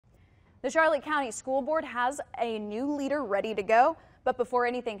The Charlotte County School Board has a new leader ready to go, but before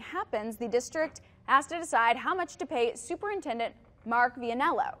anything happens, the district has to decide how much to pay Superintendent Mark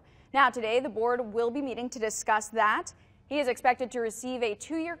Vianello. Now today, the board will be meeting to discuss that. He is expected to receive a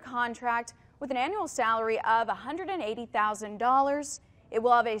 2-year contract with an annual salary of $180,000. It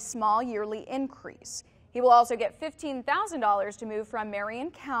will have a small yearly increase. He will also get $15,000 to move from Marion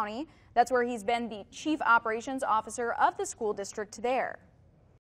County. That's where he's been the chief operations officer of the school district there.